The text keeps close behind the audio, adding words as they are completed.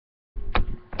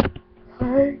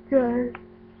Hi guys,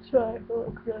 so I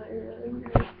look really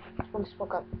good. I just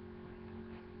woke up.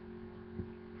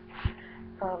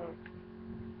 I look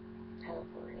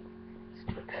really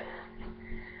stupid.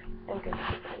 I'm gonna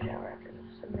take a shower after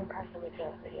this. I'm gonna probably make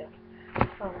another video.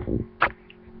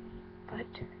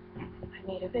 But I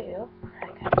made a video. I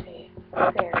got a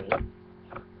fairy.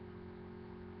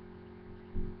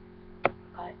 But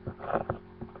I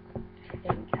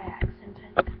think I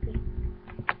accidentally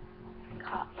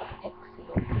caught a pixie.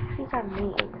 Pixies are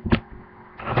mean.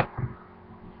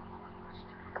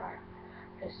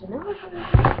 Because you know what I'm doing?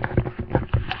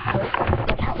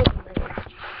 My cat was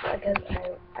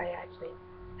late.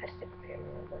 Because I stick a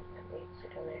camera on my sit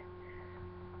down there.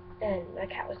 And my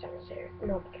cat was downstairs.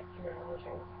 No, I was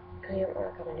wrong. Because he didn't want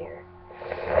to come in here.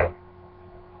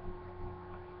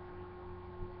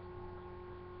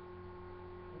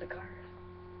 The car.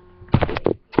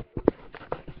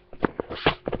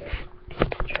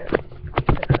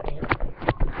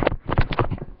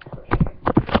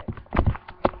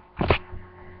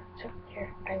 So here,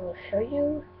 I will show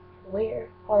you where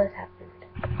all this happened.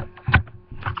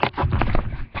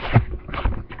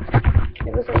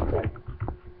 It was like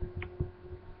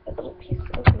a little piece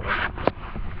of me.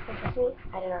 Obviously,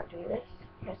 I did not do this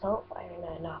myself. I did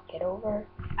not knock it over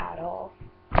at all.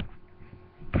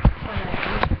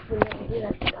 We didn't do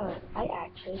that because I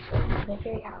actually broke my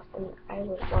fairy house, and I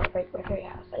wouldn't want to break my fairy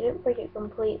house. I didn't break it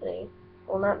completely.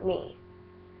 Well, not me.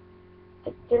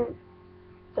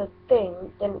 The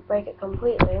thing didn't break it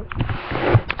completely.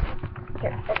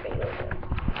 Here, I'll show you again.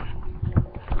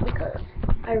 Because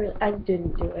I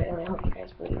didn't do it, and I hope you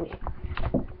guys believe me.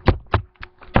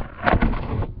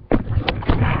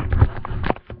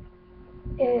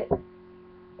 It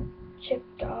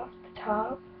chipped off the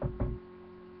top,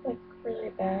 like, really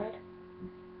bad.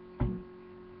 I'm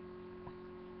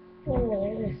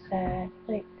really sad,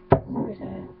 like, super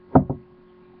sad.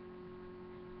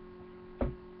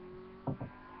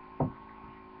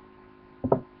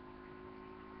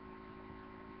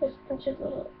 There's a bunch of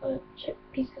little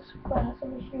chipped pieces of glass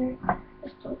over here.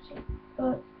 There's still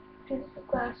pieces of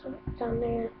glass down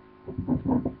there.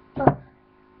 Oh,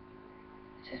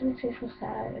 it just makes me feel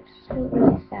sad. I just feel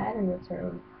really sad in this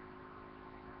room.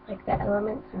 Like, the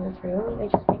elements in this room, they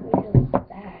just make me feel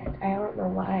sad. I don't know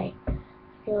why. I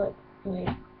feel like really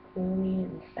gloomy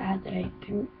and sad that I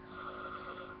didn't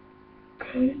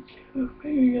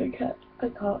catch I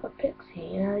caught a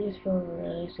pixie, and I just feel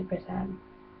really super sad.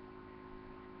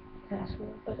 That's what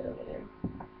I put it over there.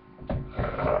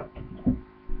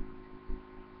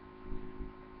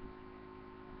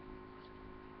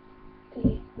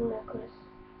 The necklace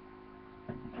I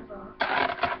brought.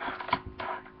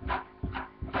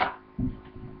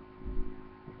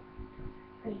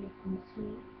 As you can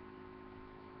see,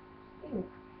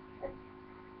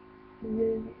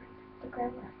 the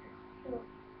grab wrapper.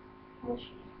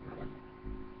 Mushy.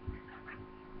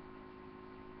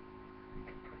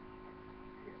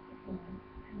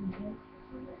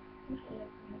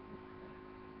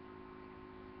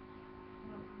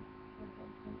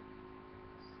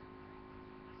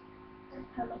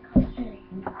 How my coloring.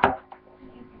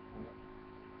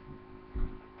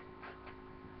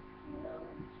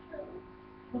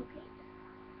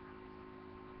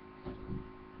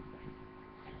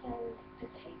 And the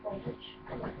table, which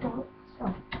I don't so.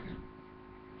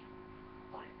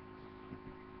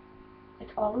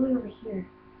 It's all the way over here.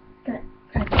 Good.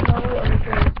 It's all the way over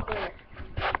here in this corner.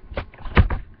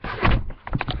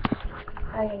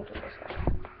 I didn't do this one.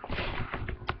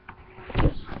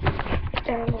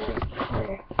 Down in this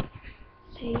corner.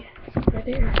 See, over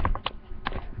there.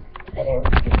 I didn't.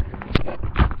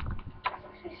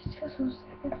 It's just so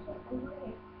sad. Away.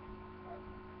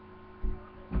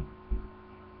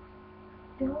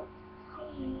 Don't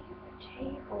see the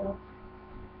table.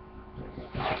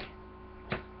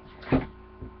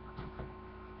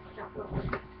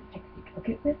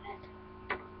 Okay with it?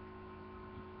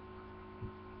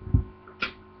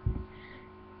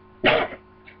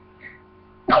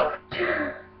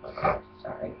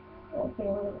 Sorry. I'm feeling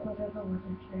a little bit of a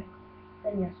weather today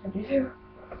than yesterday.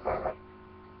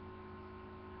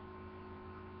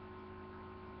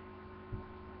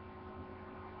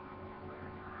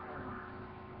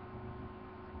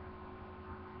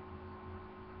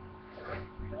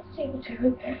 Let's take it to a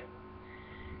bed.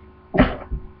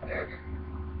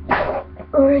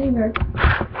 Or anywhere.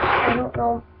 I don't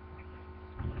know.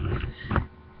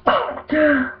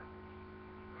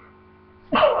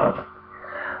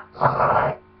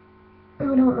 I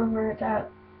don't know where it's at.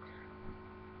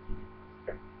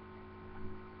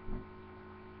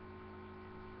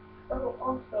 Oh,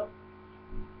 also.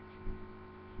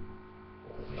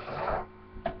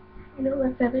 You know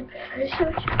my feather bed I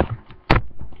showed you?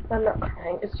 I'm not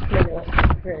crying, it's just my nose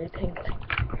is really pink.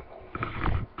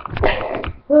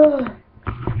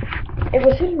 It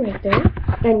was hidden right there.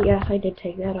 And yes, I did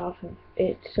take that off of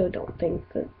it, so don't think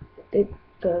that the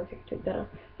Vic took that off.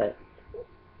 But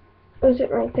it was it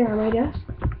right there on my desk.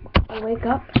 I wake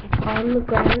up, it's on the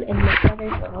ground, and my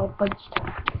feathers are all bunched up.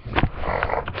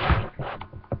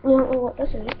 I don't know what this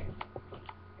is.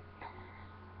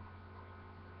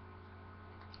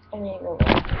 I don't even know what.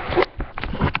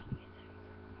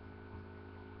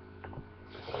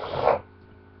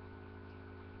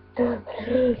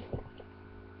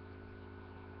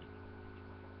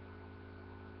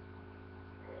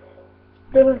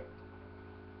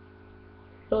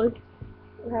 Really?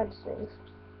 I had to sneeze.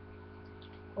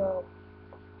 Well,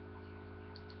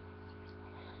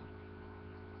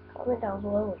 comment down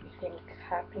below what you think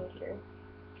happened here.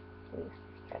 Please,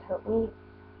 that help me.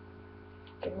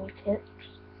 Give me tips.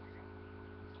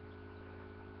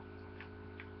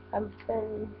 I've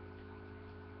been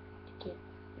to keep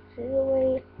food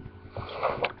away.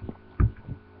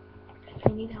 I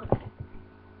need help.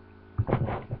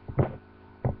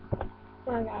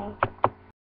 Oh my god.